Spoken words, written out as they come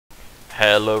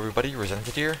Hello everybody,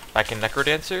 Resented here, back in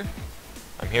NecroDancer.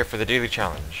 I'm here for the daily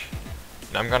challenge.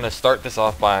 And I'm gonna start this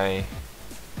off by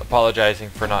apologizing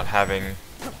for not having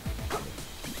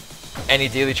any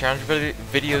daily challenge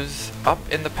videos up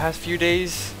in the past few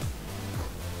days.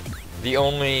 The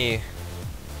only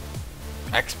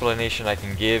explanation I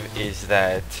can give is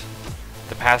that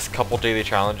the past couple daily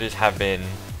challenges have been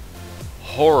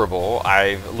horrible.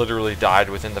 I've literally died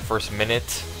within the first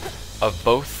minute of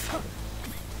both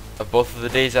of the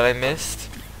days that I missed,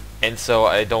 and so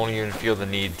I don't even feel the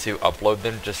need to upload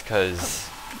them just because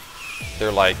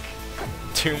they're like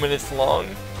 2 minutes long.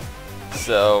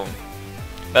 So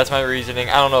that's my reasoning.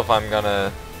 I don't know if I'm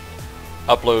gonna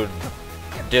upload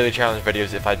daily challenge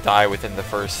videos if I die within the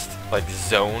first like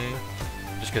zone,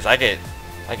 just because I get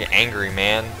angry,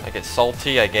 man. I get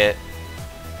salty. I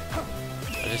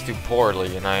just do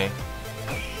poorly, and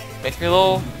makes me a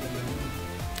little,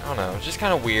 I don't know, it's just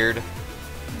kind of weird.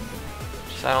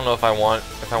 I don't know if I want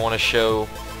to show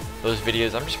those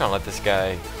videos. I'm just gonna let this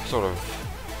guy sort of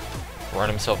run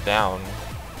himself down,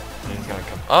 and he's gonna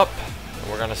come up, and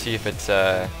we're gonna see if it's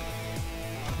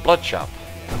blood chop,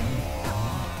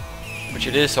 which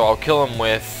it is. So I'll kill him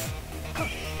with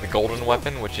the golden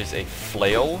weapon, which is a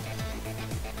flail,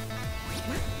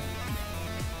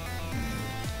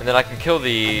 and then I can kill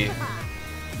the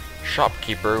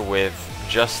shopkeeper with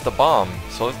just the bomb.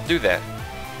 So let's do that.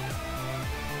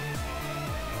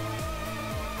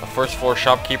 A first floor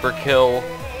shopkeeper kill.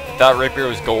 If that rapier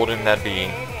was golden, that'd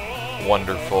be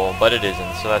wonderful, but it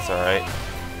isn't, so that's alright.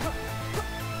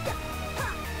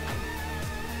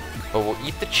 But we'll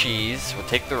eat the cheese, we'll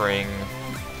take the ring.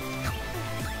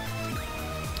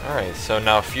 Alright, so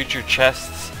now future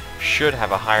chests should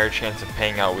have a higher chance of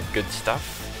paying out with good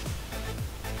stuff.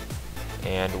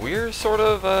 And we're sort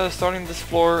of starting this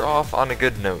floor off on a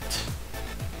good note.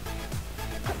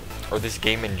 Or this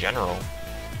game in general.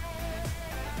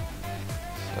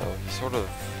 So he sort of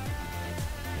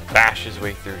bashed his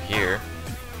way through here.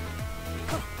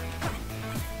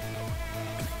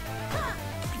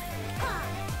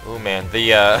 Oh man,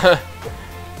 the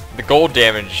the gold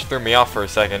damage threw me off for a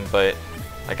second, but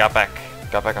I got back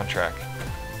on track.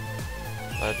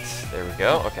 There we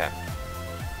go. Okay.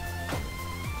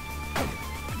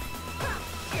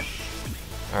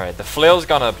 All right, the flail's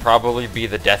gonna probably be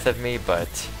the death of me,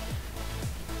 but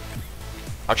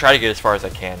I'll try to get as far as I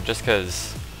can, just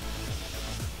because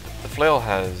the flail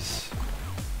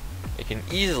it can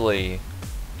easily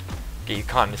get you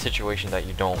caught in a situation that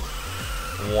you don't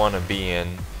want to be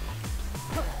in.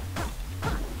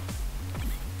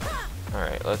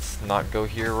 Alright, let's not go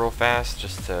here real fast,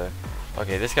 just to...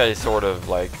 Okay, this guy is sort of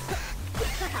like...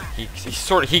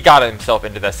 He got himself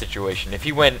into that situation. If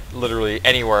he went literally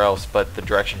anywhere else but the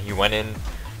direction he went in,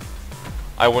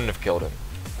 I wouldn't have killed him.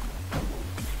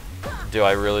 Do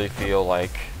I really feel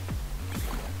like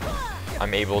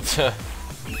I'm able to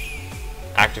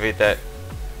activate that?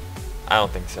 I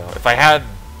don't think so. If I had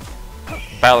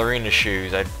ballerina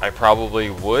shoes, I probably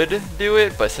would do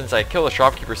it, but since I kill the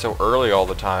shopkeeper so early all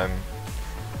the time,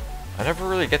 I never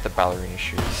really get the ballerina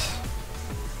shoes.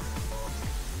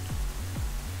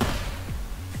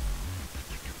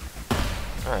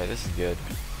 Alright, this is good.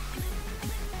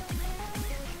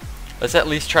 Let's at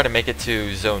least try to make it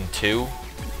to zone 2.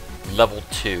 Level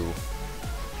 2.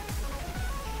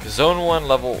 Zone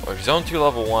 2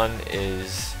 level 1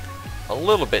 is a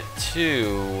little bit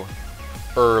too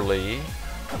early.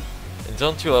 And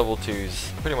Zone 2 level 2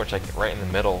 is pretty much like right in the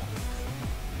middle.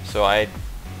 So I'd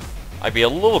be a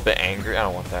little bit angry. I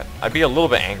don't want that. I'd be a little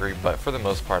bit angry, but for the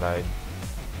most part I'd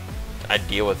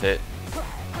deal with it.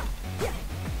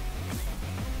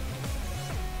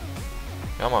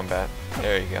 Come on, bat.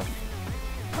 There you go.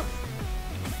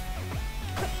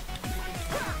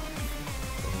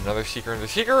 Another secret room. The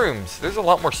secret rooms! There's a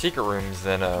lot more secret rooms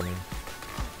than I'm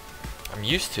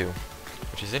used to,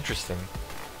 which is interesting.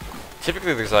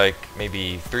 Typically there's like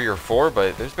maybe 3 or 4,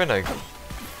 but there's been a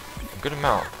good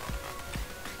amount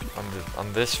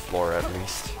on this floor at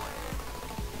least.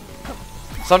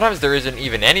 Sometimes there isn't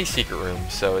even any secret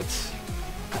rooms, so it's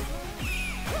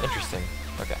interesting.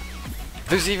 Okay.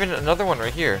 There's even another one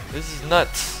right here. This is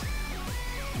nuts.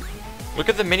 Look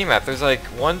at the minimap. There's like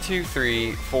 1, 2,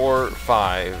 3, 4,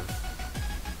 5,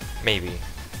 maybe,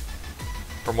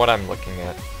 from what I'm looking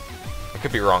at. I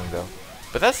could be wrong though,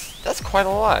 but that's quite a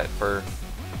lot for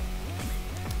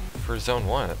zone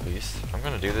 1 at least. I'm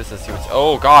gonna do this and see what's.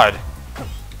 Oh God!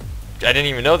 I didn't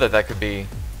even know that could be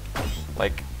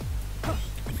like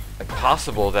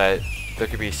possible that there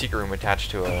could be a secret room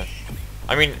attached to a.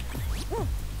 I mean,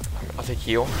 I'll take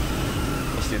heal.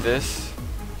 Let's do this.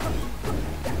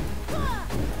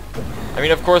 I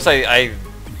mean, of course, I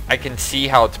can see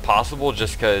how it's possible,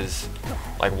 just because,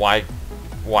 like, why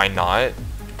not?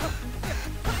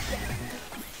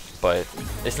 But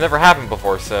it's never happened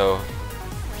before, so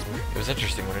it was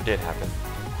interesting when it did happen.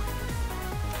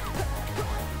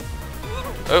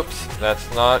 Oops,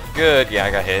 that's not good. Yeah,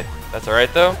 I got hit. That's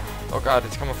alright though. Oh god,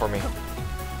 it's coming for me.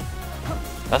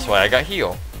 That's why I got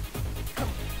heal.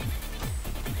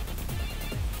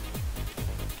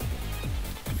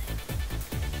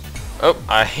 Oh,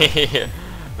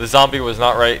 the zombie was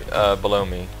not right below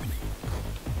me.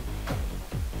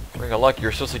 Ring of luck,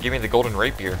 you're supposed to give me the golden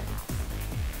rapier.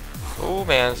 Oh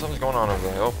man, something's going on over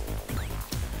there. Oh.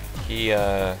 He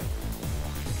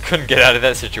couldn't get out of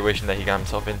that situation that he got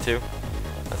himself into.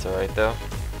 That's alright though.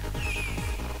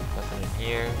 Nothing in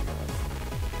here.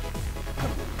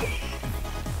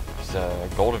 There's a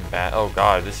golden bat. Oh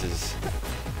god, this isn't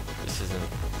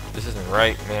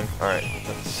right, man. Alright,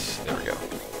 there we go.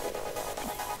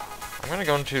 I'm gonna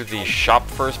go into the shop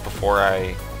first before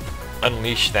I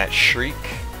unleash that shriek.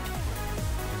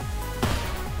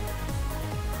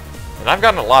 And I've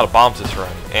gotten a lot of bombs this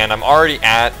run, and I'm already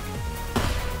at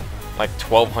like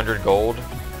 1,200 gold.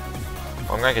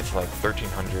 I'm gonna get to like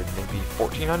 1,300, maybe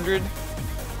 1,400.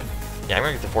 Yeah, I'm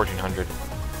gonna get to 1,400.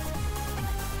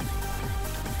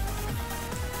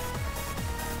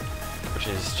 Which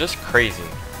is just crazy.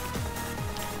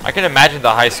 I can imagine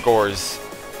the high scores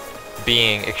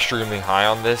being extremely high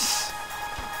on this.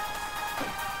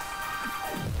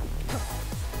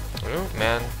 Oh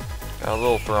man, got a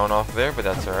little thrown off there, but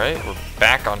that's alright. We're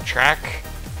back on track.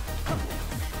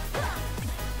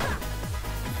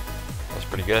 That's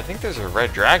pretty good. I think there's a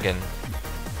red dragon.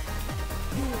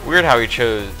 Weird how he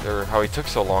chose, or how he took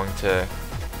so long to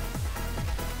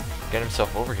get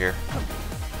himself over here.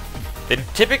 They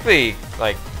typically,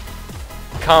 like,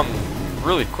 come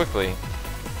really quickly.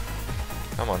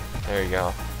 Come on, there you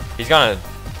go. He's gonna...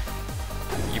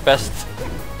 You best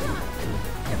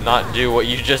not do what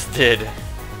you just did.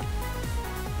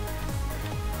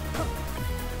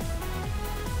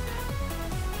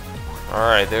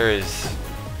 Alright, there is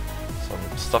some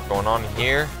stuff going on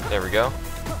here. There we go.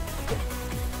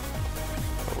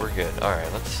 But we're good.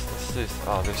 Alright, let's do this.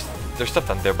 Oh, there's stuff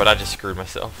down there, but I just screwed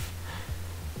myself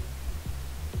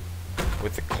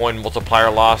with the coin multiplier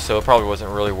loss, so it probably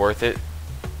wasn't really worth it.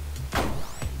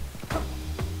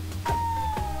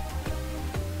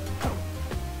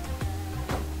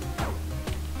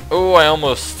 Oh, I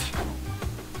almost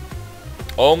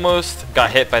got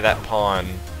hit by that pawn,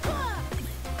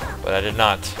 but I did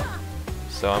not,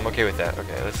 so I'm okay with that.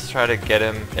 Okay, let's try to get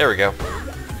him. There we go.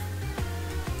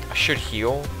 I should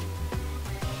heal.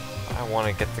 I want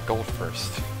to get the gold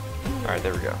first. Alright,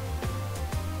 there we go.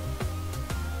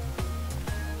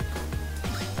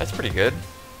 That's pretty good.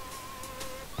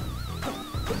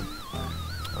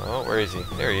 Oh, where is he?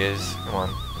 There he is. Come on.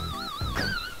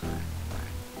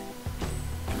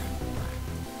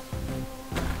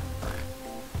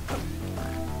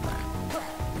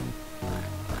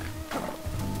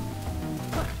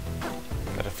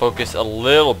 Gotta focus a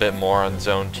little bit more on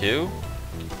zone 2.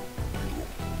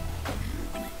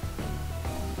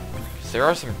 Because there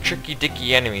are some tricky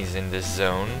dicky enemies in this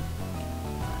zone.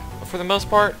 But for the most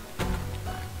part,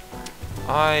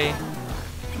 I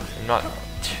am not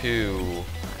too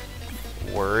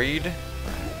worried.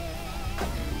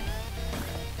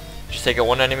 Just take it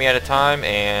one enemy at a time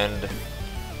and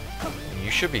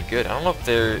you should be good. I don't know if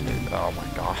they're... Oh my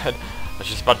god. I was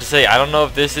just about to say, I don't know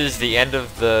if this is the end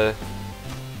of the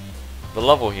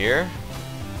level here.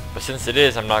 But since it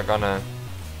is, I'm not gonna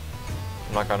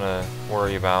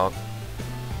worry about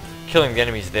killing the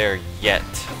enemies there yet.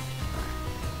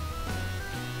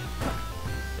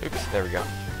 Oops, there we go.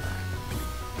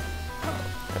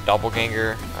 A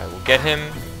doppelganger. I will get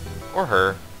him or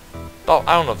her. I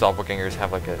don't know if doppelgangers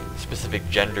have like a specific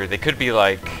gender. They could be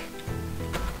like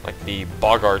the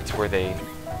boggarts where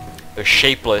they're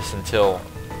shapeless until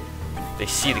they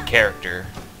see the character.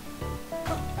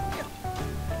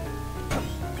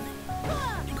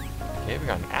 Okay, we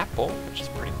got an apple, which is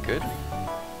pretty good.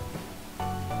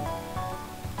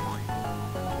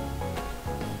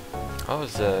 Oh,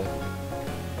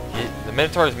 the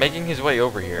Minotaur is making his way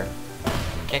over here.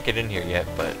 Can't get in here yet,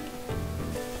 but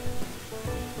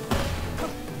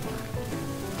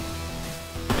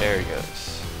there he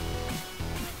goes.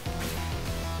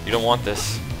 You don't want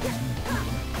this.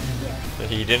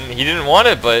 He didn't want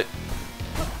it, but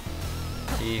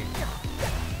he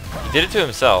did it to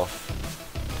himself.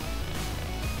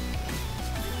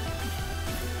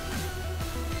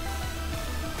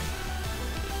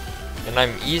 And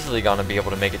I'm easily gonna be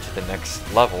able to make it to the next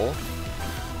level.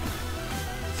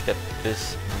 Let's get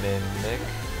this Mimic.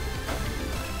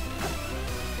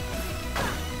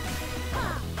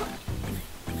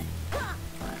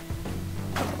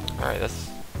 Alright,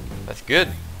 that's good.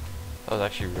 That was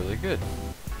actually really good.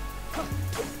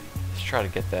 Let's try to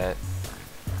get that.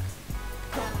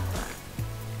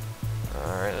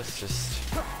 Alright, let's just...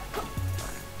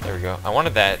 There we go. I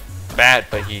wanted that bat,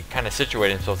 but he kind of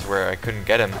situated himself to where I couldn't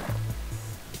get him.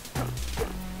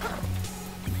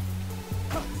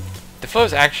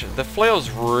 The flail's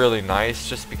really nice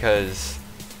just because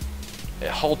it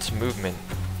halts movement.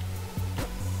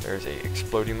 There's a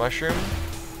exploding mushroom.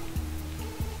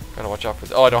 Gotta watch out for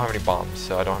oh, I don't have any bombs,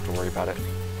 so I don't have to worry about it.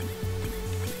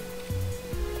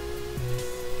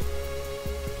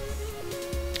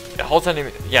 It halts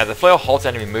enemy. Yeah, the flail halts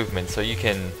enemy movement, so you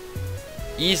can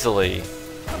easily.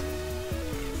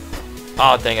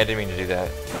 Oh dang! I didn't mean to do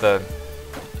that.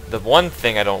 The one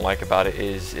thing I don't like about it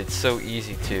is it's so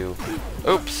easy to.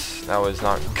 Oops, that was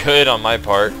not good on my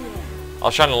part. I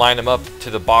was trying to line them up to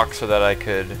the box so that I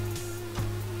could.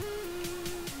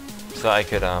 I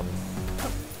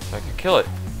could kill it.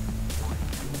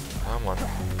 Come on.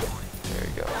 There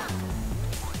you go.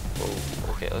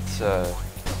 Whoa. Okay, let's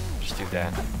just do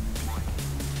that.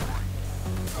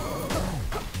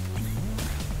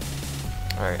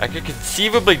 Alright, I could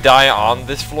conceivably die on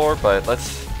this floor, but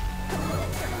let's...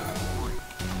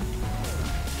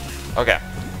 Okay.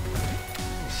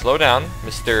 Slow down,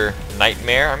 Mr.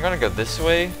 Nightmare. I'm gonna go this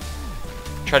way.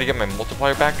 Try to get my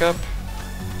multiplier back up.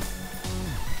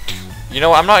 You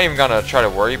know, I'm not even gonna try to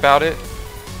worry about it.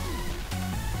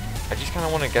 I just kind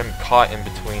of want to get him caught in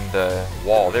between the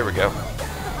wall. There we go.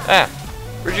 Ah,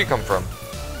 where'd you come from?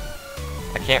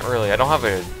 I can't really. I don't have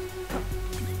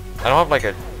like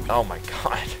a. Oh my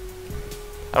god.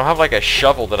 I don't have like a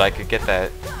shovel that I could get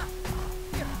that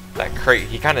crate.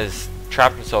 He kind of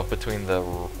trapped himself between the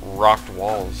rocked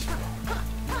walls.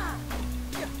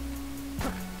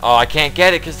 Oh, I can't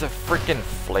get it because the freaking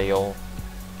flail.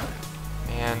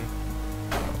 Man.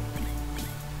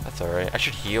 That's alright. I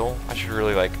should heal. I should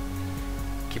really, like,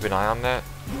 keep an eye on that.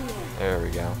 There we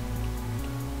go.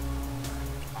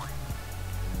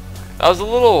 That was a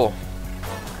little...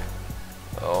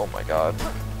 Oh my god.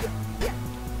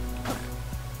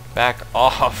 Back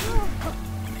off.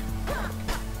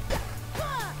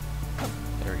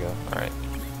 There we go. Alright.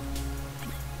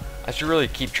 I should really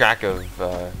keep track of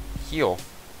heal.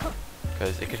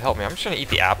 Because it could help me. I'm just going to eat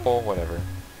the apple. Whatever.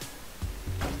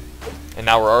 And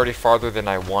now we're already farther than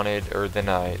I wanted, or than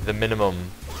the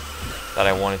minimum that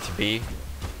I wanted to be.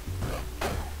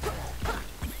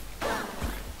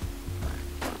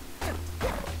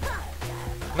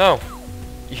 No,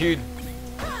 you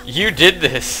did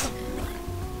this,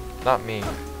 not me.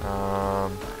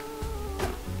 Oh,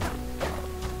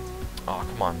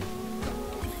 come on.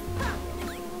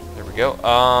 There we go.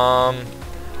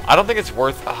 I don't think it's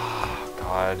worth. Oh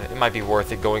God, it might be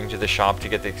worth it going to the shop to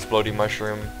get the exploding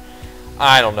mushroom.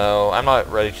 I don't know. I'm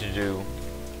not ready to do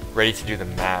the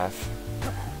math.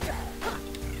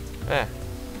 Eh.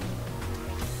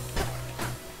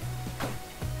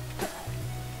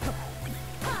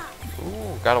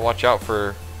 Ooh, gotta watch out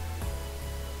for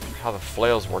how the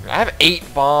flail's working. I have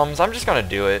 8 bombs. I'm just gonna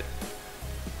do it.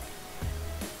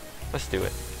 Let's do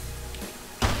it.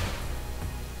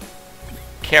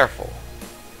 Careful.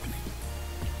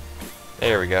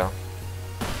 There we go.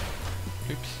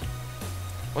 Oops.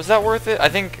 Was that worth it? I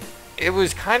think it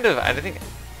was kind of, I think,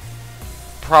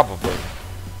 probably.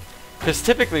 Because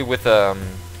typically with a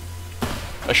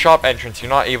shop entrance, you're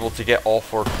not able to get all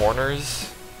 4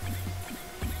 corners.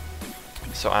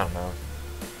 So I don't know.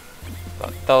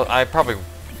 I probably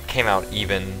came out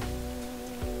even.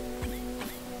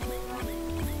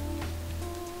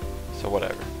 So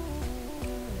whatever.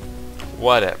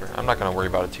 Whatever. I'm not going to worry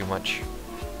about it too much.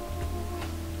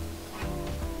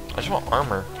 I just want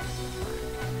armor.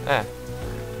 Eh.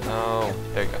 No.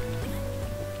 There you go.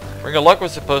 Ring of Luck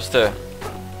was supposed to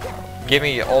give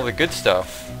me all the good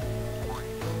stuff.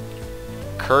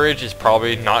 Courage is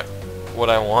probably not what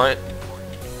I want.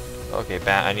 Okay,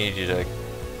 Bat, I need you to...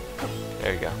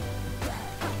 There you go.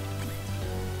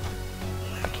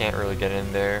 I can't really get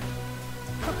in there.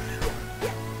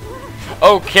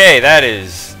 Okay,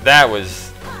 that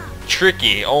was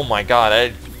tricky. Oh my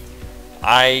god,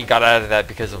 I got out of that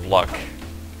because of luck.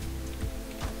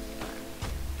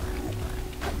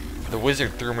 The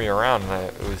wizard threw me around and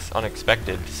it was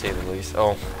unexpected, to say the least.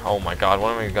 Oh my god,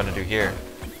 what am I gonna do here?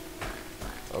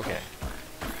 Okay.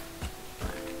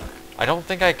 I don't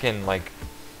think I can, like...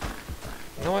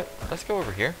 You know what? Let's go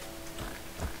over here.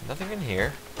 Nothing in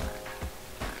here.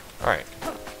 Alright.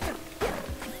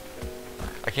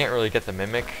 I can't really get the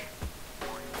mimic.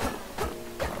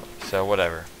 so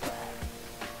whatever.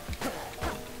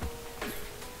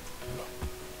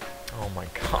 Oh my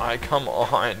god, come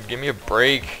on, give me a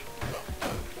break.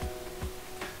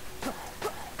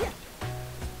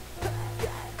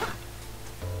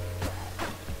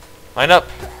 Line up.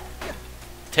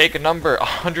 Take a number.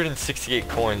 168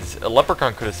 coins. A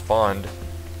leprechaun could have spawned.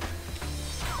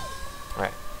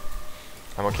 Alright.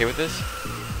 I'm okay with this.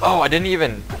 Oh, I didn't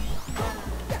even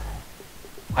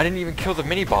kill the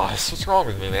mini boss. What's wrong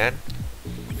with me, man?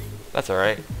 That's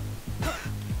alright.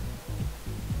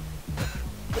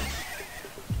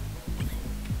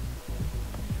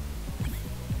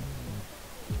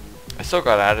 I still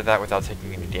got out of that without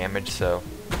taking any damage, so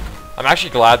I'm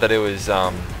actually glad that it was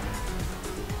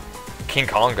King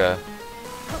Konga,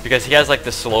 because he has like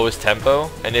the slowest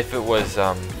tempo, and if it was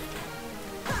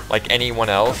like anyone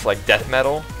else, like death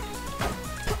metal,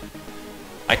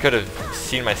 I could have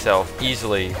seen myself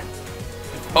easily.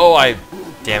 Oh,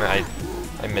 damn it,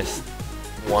 I missed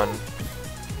one.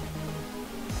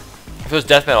 If it was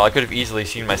death metal, I could have easily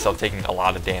seen myself taking a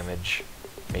lot of damage,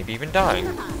 maybe even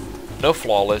dying. No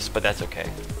flawless, but that's okay.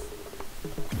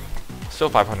 Still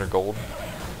 500 gold.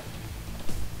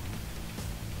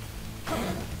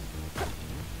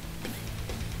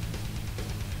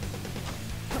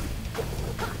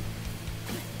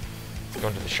 Let's go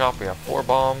into the shop. We have 4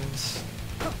 bombs.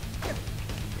 We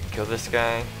can kill this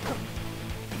guy.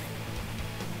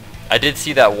 I did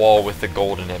see that wall with the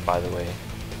gold in it, by the way.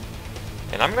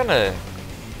 And I'm gonna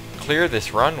clear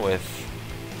this run with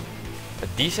a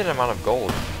decent amount of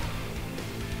gold.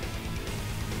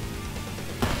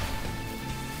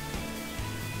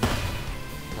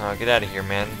 Oh, get out of here,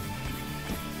 man.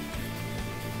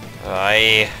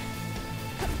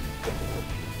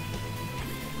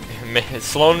 It's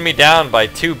slowing me down by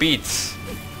 2 beats.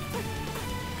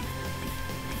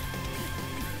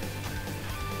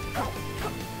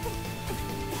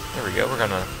 There we go, we're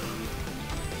gonna...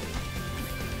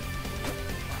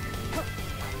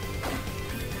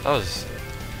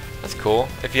 That's cool.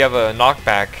 If you have a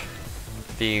knockback,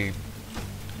 the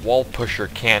wall pusher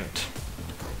can't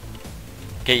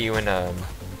get you in a...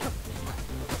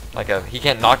 he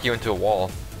can't knock you into a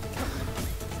wall.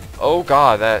 Oh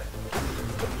god, that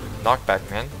knockback,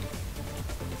 man.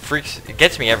 Freaks, it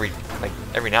gets me every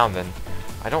now and then.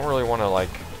 I don't really want to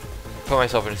put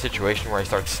myself in a situation where I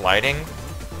start sliding.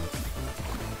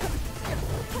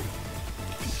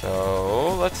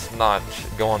 So let's not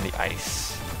go on the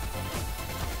ice.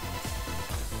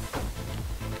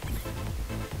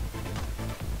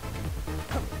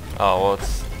 Oh, well,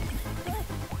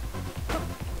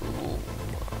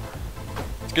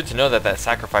 it's good to know that that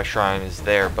sacrifice shrine is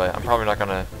there, but I'm probably not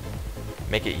gonna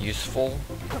make it useful.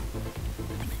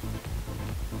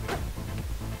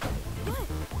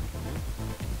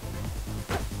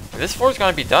 This floor is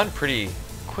gonna be done pretty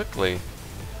quickly.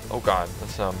 Oh god,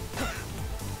 let's you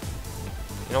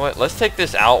know what? Let's take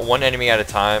this out one enemy at a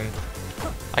time.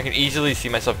 I can easily see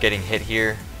myself getting hit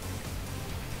here.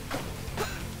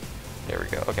 There we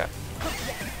go. Okay.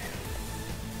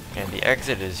 And the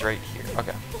exit is right here.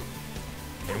 Okay.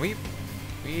 And we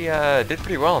did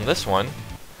pretty well on this one.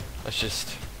 Let's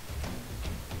just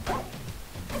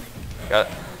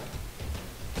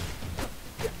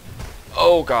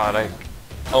oh god, I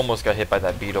almost got hit by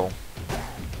that beetle.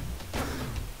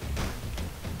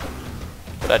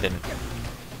 But I didn't.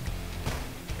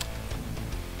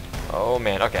 Oh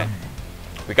man, okay.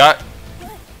 We got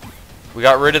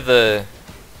rid of the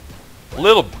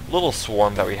little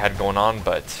swarm that we had going on,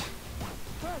 but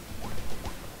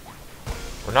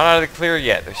we're not out of the clear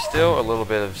yet. There's still a little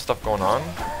bit of stuff going on.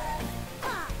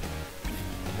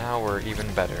 Now we're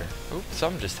even better. Oops,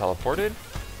 some just teleported.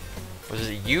 Was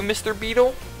it you, Mr.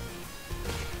 Beetle?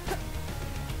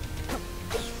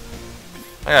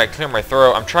 I gotta clear my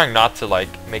throat. I'm trying not to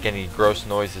make any gross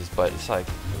noises, but it's my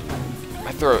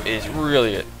throat is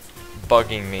really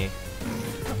bugging me.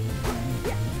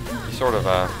 You sort of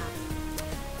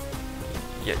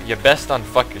you best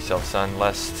unfuck yourself, son,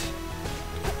 lest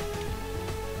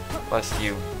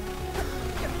you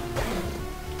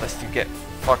get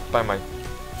fucked by my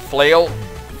flail.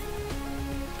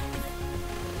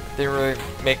 Didn't really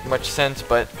make much sense,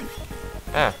 but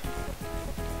I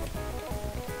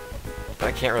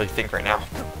can't really think right now.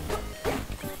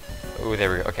 Ooh,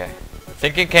 there we go. Okay.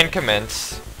 Thinking can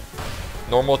commence.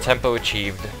 Normal tempo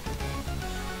achieved.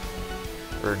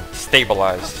 Or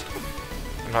stabilized.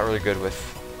 I'm not really good with...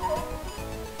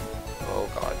 Oh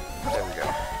god. There we go.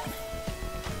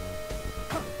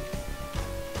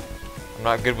 I'm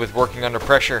not good with working under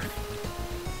pressure.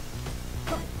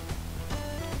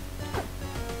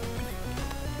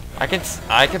 I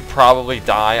can probably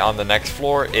die on the next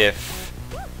floor if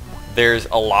there's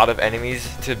a lot of enemies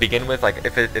to begin with. Like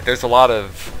if there's a lot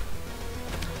of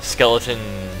skeleton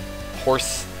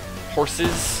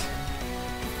horses,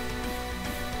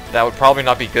 that would probably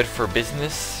not be good for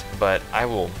business. But I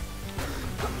will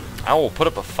put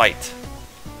up a fight.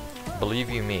 Believe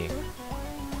you me.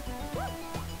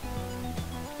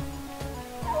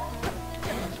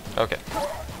 Okay.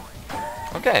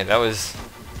 Okay, that was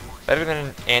better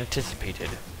than anticipated.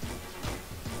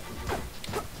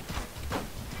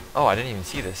 Oh, I didn't even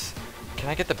see this. Can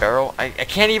I get the barrel? I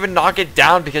can't even knock it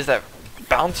down because that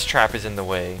bounce trap is in the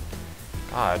way.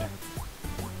 God.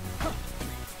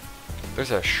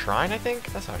 There's a shrine, I think?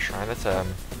 That's not a shrine, that's oh,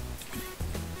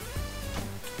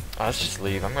 let's just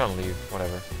leave. I'm gonna leave.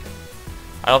 Whatever.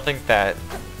 I don't think that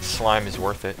slime is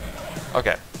worth it.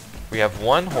 Okay. We have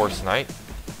one horse knight.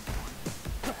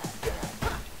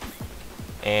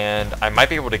 And I might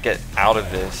be able to get out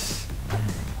of this.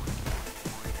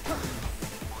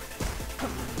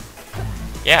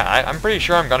 Yeah, I'm pretty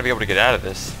sure I'm gonna be able to get out of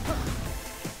this.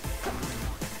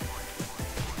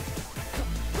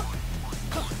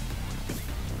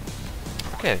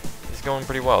 Okay, it's going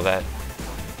pretty well. That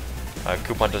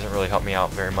coupon doesn't really help me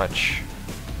out very much,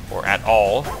 or at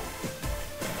all.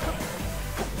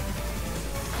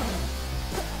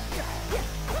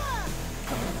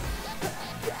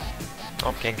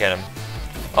 Oh, can't get him.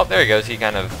 Oh, there he goes. He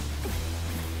kind of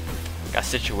got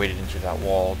situated into that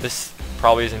wall. This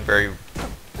probably isn't very...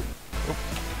 Oop.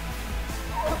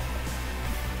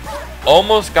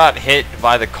 Almost got hit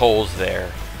by the coals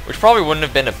there, which probably wouldn't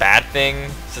have been a bad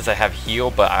thing since I have heal,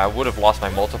 but I would have lost my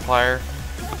multiplier.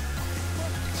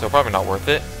 So probably not worth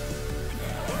it.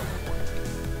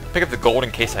 Pick up the gold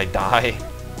in case I die.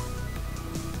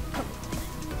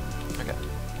 Okay.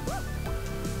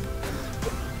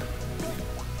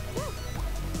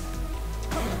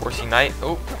 Horsey Knight.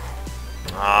 Oh.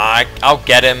 I'll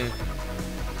get him.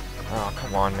 Oh,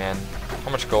 come on, man.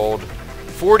 How much gold?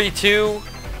 42?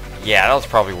 Yeah, that was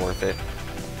probably worth it.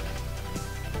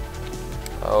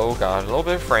 Oh god, a little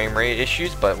bit of frame rate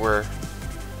issues, but we're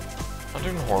not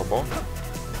doing horrible.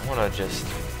 I wanna just...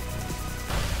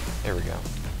 There we go.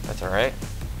 That's alright.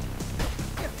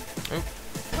 Oop.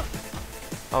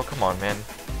 Oh, come on, man.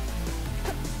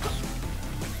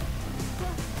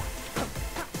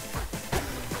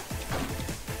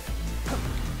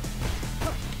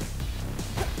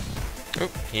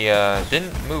 Oop, he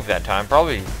didn't move that time.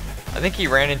 Probably, I think he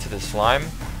ran into the slime.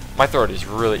 My throat is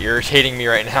really irritating me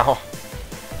right now.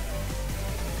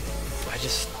 I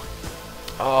just...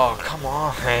 Oh, come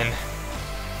on.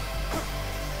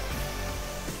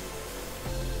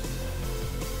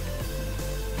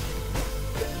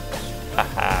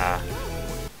 Haha.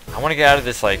 I want to get out of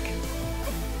this, like,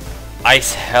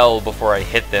 ice hell before I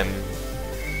hit them.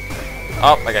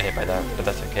 Oh, I got hit by that, but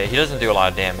that's okay. He doesn't do a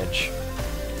lot of damage.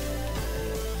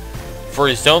 For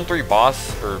his Zone 3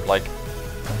 boss, or, like,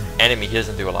 enemy, he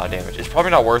doesn't do a lot of damage. It's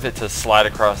probably not worth it to slide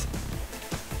across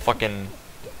fucking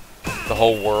the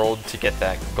whole world to get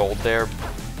that gold there.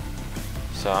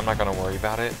 So I'm not going to worry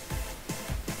about it.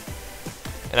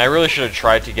 And I really should have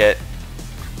tried to get...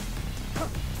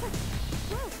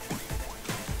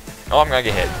 Oh, I'm going to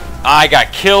get hit. I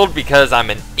got killed because I'm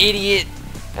an idiot.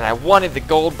 And I wanted the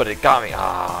gold, but it got me.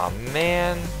 Aw,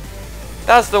 man.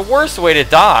 That's the worst way to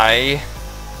die.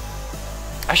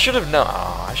 I should have known.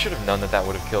 Oh, I should have known that that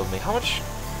would have killed me. How much?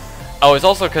 Oh, it's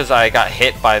also because I got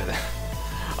hit by the...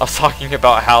 I was talking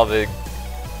about how the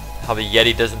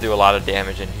Yeti doesn't do a lot of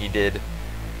damage, and he did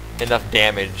enough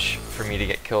damage for me to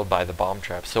get killed by the bomb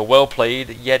trap. So well played,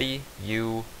 Yeti.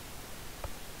 You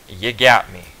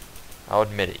got me. I'll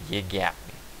admit it. You got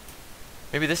me.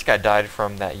 Maybe this guy died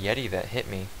from that Yeti that hit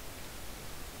me.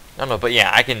 I don't know, but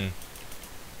yeah, I can...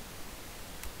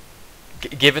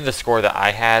 Given the score that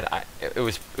I had, it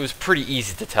was pretty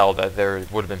easy to tell that there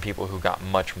would have been people who got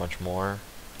much more.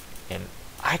 And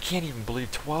I can't even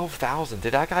believe 12,000.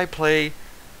 Did that guy play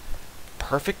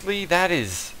perfectly? That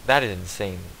is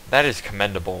insane. That is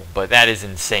commendable, but that is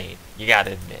insane. You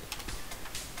gotta admit.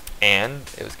 And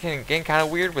it was getting kind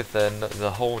of weird with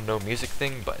the whole no music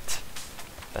thing, but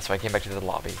that's why I came back to the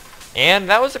lobby. And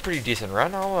that was a pretty decent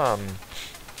run. I'll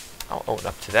own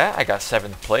up to that. I got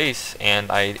 7th place,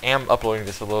 and I am uploading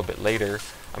this a little bit later.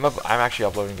 I'm actually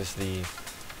uploading this the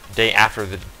day after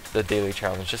the daily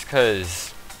challenge, just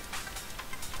because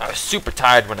I was super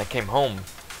tired when I came home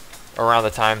around the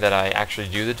time that I actually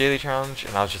do the daily challenge,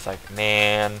 and I was just like,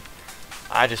 man,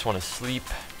 I just want to sleep.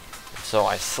 So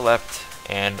I slept,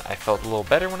 and I felt a little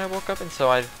better when I woke up, and so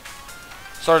I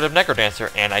started up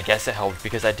NecroDancer, and I guess it helped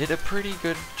because I did a pretty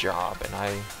good job, and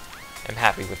I am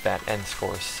happy with that end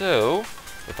score. So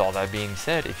with all that being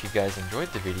said, if you guys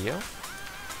enjoyed the video,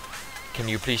 can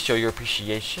you please show your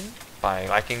appreciation by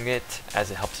liking it,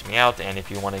 as it helps me out, and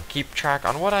if you want to keep track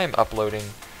on what I am uploading,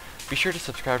 be sure to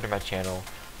subscribe to my channel.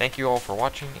 Thank you all for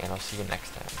watching, and I'll see you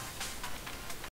next time.